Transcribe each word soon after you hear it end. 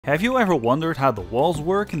Have you ever wondered how the walls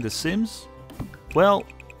work in The Sims? Well,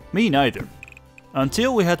 me neither.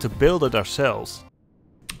 Until we had to build it ourselves.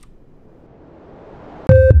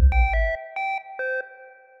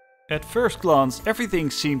 At first glance, everything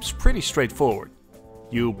seems pretty straightforward.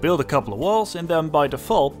 You build a couple of walls and then by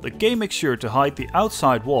default the game makes sure to hide the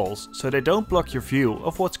outside walls so they don't block your view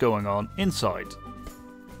of what's going on inside.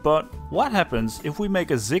 But what happens if we make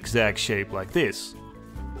a zigzag shape like this?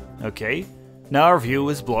 Okay, now our view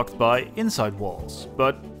is blocked by inside walls,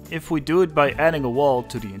 but if we do it by adding a wall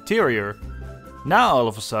to the interior, now all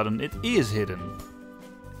of a sudden it is hidden.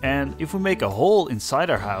 And if we make a hole inside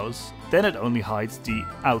our house, then it only hides the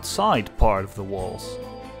outside part of the walls.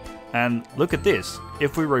 And look at this,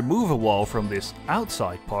 if we remove a wall from this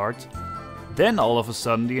outside part, then all of a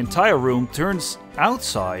sudden the entire room turns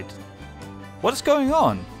outside. What is going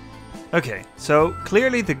on? Okay, so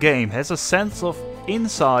clearly the game has a sense of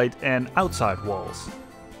inside and outside walls.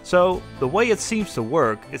 So the way it seems to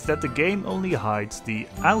work is that the game only hides the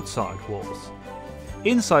outside walls.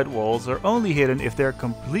 Inside walls are only hidden if they're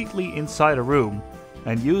completely inside a room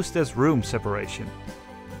and used as room separation.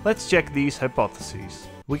 Let's check these hypotheses.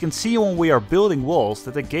 We can see when we are building walls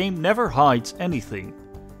that the game never hides anything.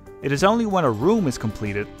 It is only when a room is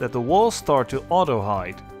completed that the walls start to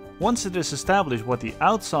auto-hide. Once it is established what the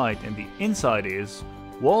outside and the inside is,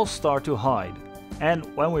 walls start to hide. And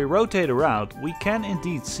when we rotate around, we can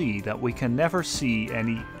indeed see that we can never see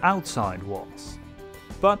any outside walls.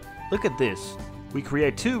 But look at this. We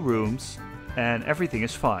create two rooms and everything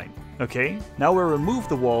is fine. Okay, now we remove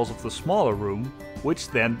the walls of the smaller room, which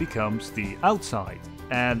then becomes the outside.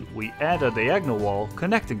 And we add a diagonal wall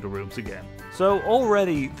connecting the rooms again. So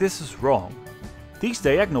already this is wrong. These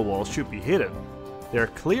diagonal walls should be hidden. They're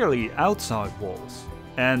clearly outside walls.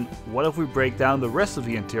 And what if we break down the rest of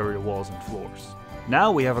the interior walls and floors?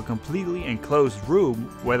 Now we have a completely enclosed room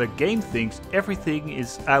where the game thinks everything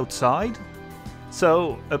is outside?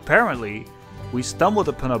 So apparently we stumbled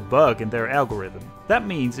upon a bug in their algorithm. That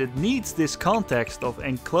means it needs this context of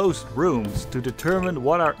enclosed rooms to determine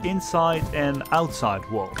what are inside and outside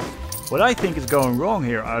walls. What I think is going wrong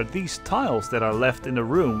here are these tiles that are left in the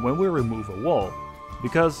room when we remove a wall.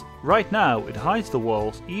 Because right now it hides the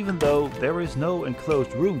walls even though there is no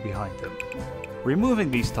enclosed room behind them. Removing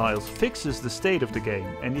these tiles fixes the state of the game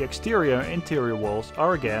and the exterior and interior walls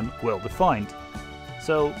are again well defined.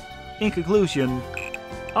 So, in conclusion,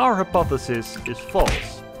 our hypothesis is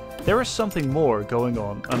false. There is something more going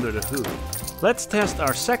on under the hood. Let's test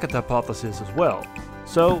our second hypothesis as well.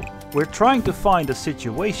 So, we're trying to find a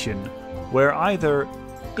situation where either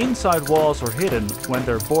inside walls are hidden when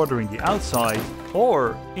they're bordering the outside,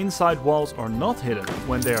 or inside walls are not hidden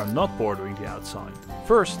when they are not bordering the outside.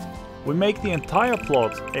 First, we make the entire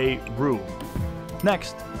plot a room.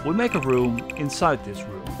 Next, we make a room inside this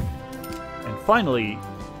room. And finally,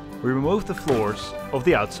 we remove the floors of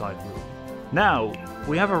the outside room. Now,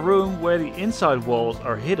 we have a room where the inside walls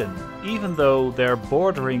are hidden, even though they're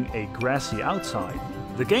bordering a grassy outside.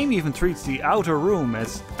 The game even treats the outer room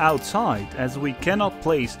as outside, as we cannot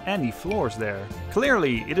place any floors there.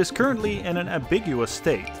 Clearly, it is currently in an ambiguous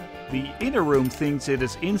state. The inner room thinks it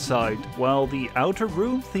is inside, while the outer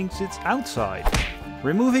room thinks it's outside.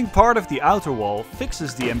 Removing part of the outer wall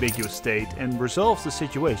fixes the ambiguous state and resolves the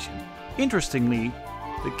situation. Interestingly,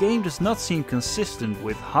 the game does not seem consistent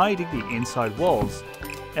with hiding the inside walls,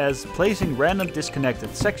 as placing random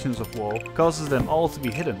disconnected sections of wall causes them all to be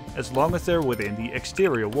hidden, as long as they're within the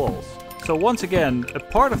exterior walls. So once again, a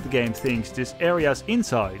part of the game thinks this area is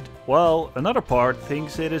inside, while another part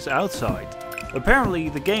thinks it is outside. Apparently,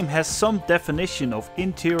 the game has some definition of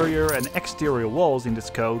interior and exterior walls in its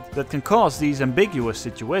code that can cause these ambiguous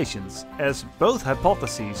situations, as both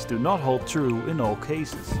hypotheses do not hold true in all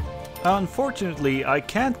cases. Unfortunately, I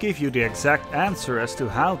can't give you the exact answer as to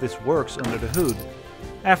how this works under the hood.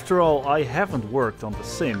 After all, I haven't worked on The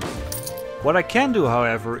Sims. What I can do,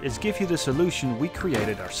 however, is give you the solution we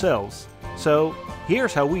created ourselves. So,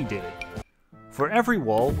 here's how we did it. For every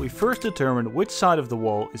wall, we first determine which side of the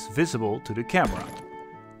wall is visible to the camera.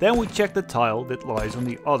 Then we check the tile that lies on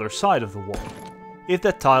the other side of the wall. If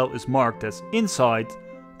that tile is marked as inside,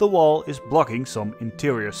 the wall is blocking some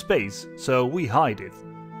interior space, so we hide it.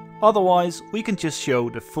 Otherwise, we can just show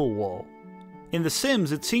the full wall. In The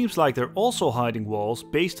Sims, it seems like they're also hiding walls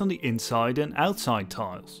based on the inside and outside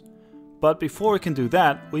tiles. But before we can do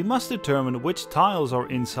that, we must determine which tiles are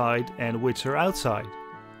inside and which are outside.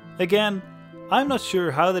 Again, I'm not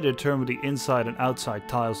sure how they determine the inside and outside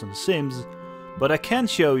tiles in The Sims, but I can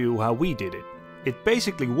show you how we did it. It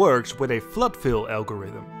basically works with a flood fill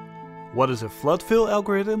algorithm. What is a flood fill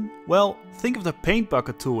algorithm? Well, think of the paint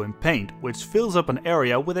bucket tool in Paint, which fills up an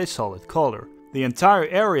area with a solid color. The entire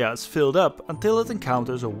area is filled up until it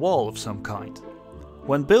encounters a wall of some kind.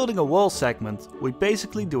 When building a wall segment, we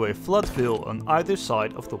basically do a flood fill on either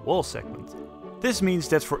side of the wall segment. This means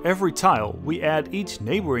that for every tile, we add each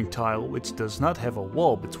neighboring tile which does not have a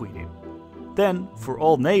wall between it. Then, for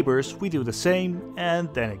all neighbors, we do the same,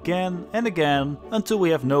 and then again and again, until we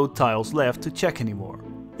have no tiles left to check anymore.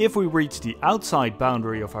 If we reach the outside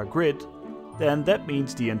boundary of our grid, then that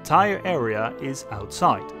means the entire area is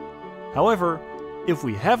outside. However, if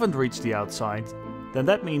we haven't reached the outside, then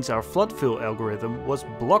that means our flood fill algorithm was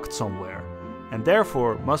blocked somewhere, and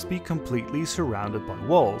therefore must be completely surrounded by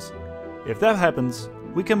walls. If that happens,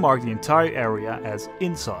 we can mark the entire area as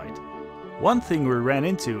inside. One thing we ran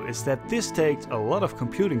into is that this takes a lot of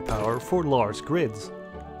computing power for large grids.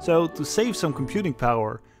 So to save some computing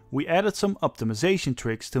power, we added some optimization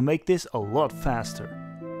tricks to make this a lot faster.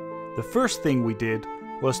 The first thing we did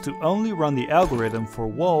was to only run the algorithm for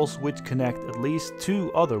walls which connect at least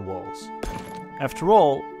 2 other walls. After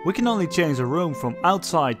all, we can only change a room from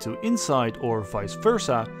outside to inside or vice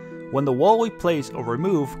versa when the wall we place or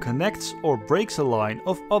remove connects or breaks a line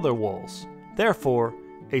of other walls. Therefore,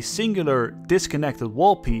 a singular disconnected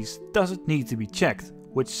wall piece doesn't need to be checked,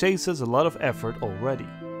 which saves us a lot of effort already.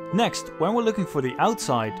 Next, when we're looking for the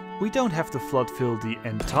outside, we don't have to flood fill the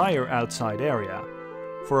entire outside area.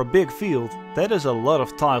 For a big field, that is a lot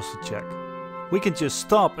of tiles to check. We can just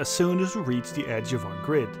stop as soon as we reach the edge of our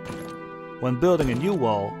grid. When building a new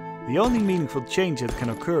wall, the only meaningful change that can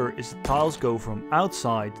occur is the tiles go from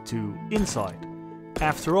outside to inside.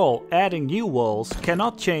 After all, adding new walls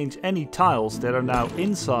cannot change any tiles that are now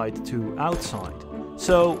inside to outside.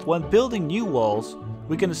 So when building new walls,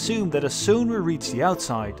 we can assume that as soon as we reach the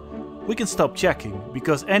outside, we can stop checking,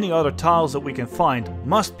 because any other tiles that we can find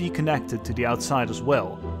must be connected to the outside as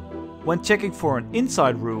well. When checking for an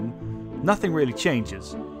inside room, nothing really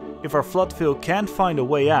changes. If our flood fill can't find a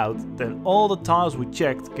way out, then all the tiles we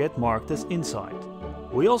checked get marked as inside.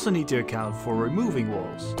 We also need to account for removing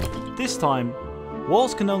walls. This time,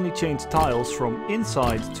 walls can only change tiles from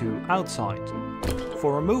inside to outside.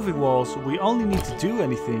 For removing walls, we only need to do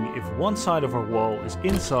anything if one side of our wall is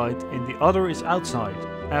inside and the other is outside.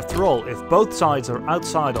 After all, if both sides are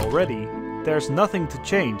outside already, there's nothing to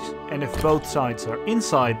change, and if both sides are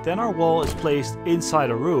inside, then our wall is placed inside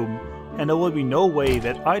a room, and there will be no way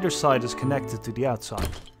that either side is connected to the outside.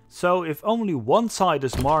 So if only one side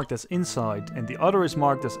is marked as inside and the other is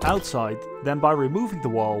marked as outside, then by removing the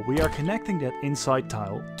wall we are connecting that inside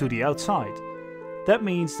tile to the outside. That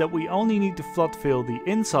means that we only need to flood fill the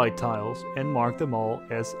inside tiles and mark them all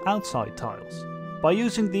as outside tiles. By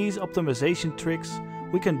using these optimization tricks,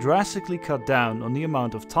 we can drastically cut down on the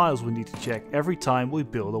amount of tiles we need to check every time we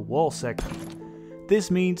build a wall segment.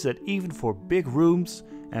 This means that even for big rooms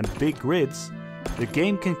and big grids, the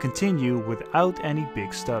game can continue without any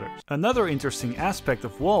big stutters. Another interesting aspect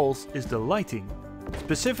of walls is the lighting,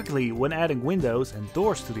 specifically when adding windows and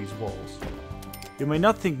doors to these walls. You may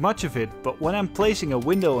not think much of it, but when I'm placing a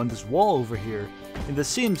window on this wall over here, in The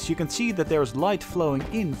Sims you can see that there is light flowing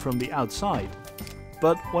in from the outside.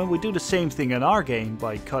 But when we do the same thing in our game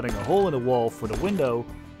by cutting a hole in the wall for the window,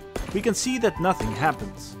 we can see that nothing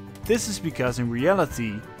happens. This is because in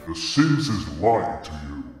reality, The Sims is lying to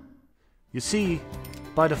you. You see,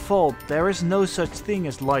 by default there is no such thing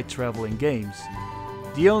as light travel in games.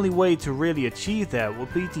 The only way to really achieve that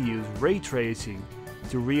would be to use ray tracing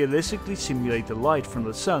to realistically simulate the light from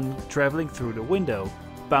the sun traveling through the window,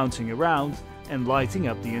 bouncing around and lighting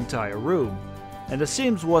up the entire room. And The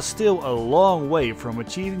Sims was still a long way from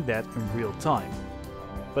achieving that in real time.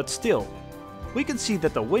 But still, we can see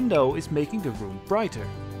that the window is making the room brighter.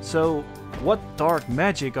 So what dark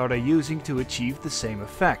magic are they using to achieve the same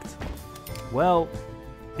effect? Well,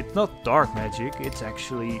 it's not dark magic, it's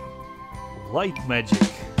actually light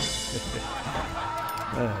magic.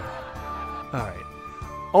 Alright.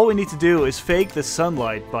 All we need to do is fake the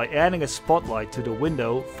sunlight by adding a spotlight to the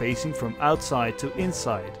window facing from outside to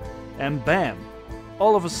inside. And bam!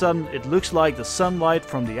 All of a sudden it looks like the sunlight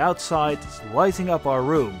from the outside is lighting up our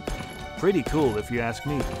room. Pretty cool if you ask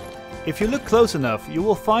me. If you look close enough, you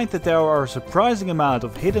will find that there are a surprising amount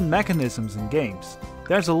of hidden mechanisms in games.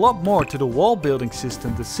 There's a lot more to the wall building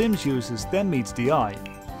system The Sims uses than meets the eye.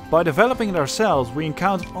 By developing it ourselves, we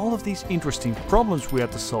encountered all of these interesting problems we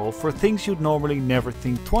had to solve for things you'd normally never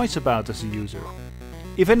think twice about as a user.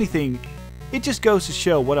 If anything, it just goes to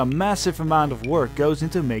show what a massive amount of work goes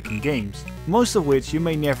into making games, most of which you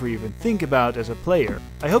may never even think about as a player.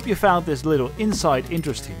 I hope you found this little insight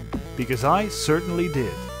interesting, because I certainly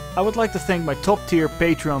did. I would like to thank my top tier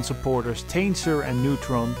Patreon supporters Tainser and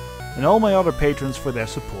Neutron, and all my other patrons for their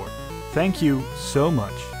support. Thank you so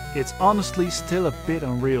much. It's honestly still a bit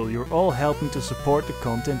unreal you're all helping to support the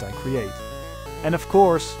content I create. And of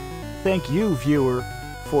course, thank you viewer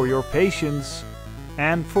for your patience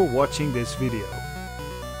and for watching this video.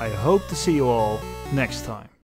 I hope to see you all next time.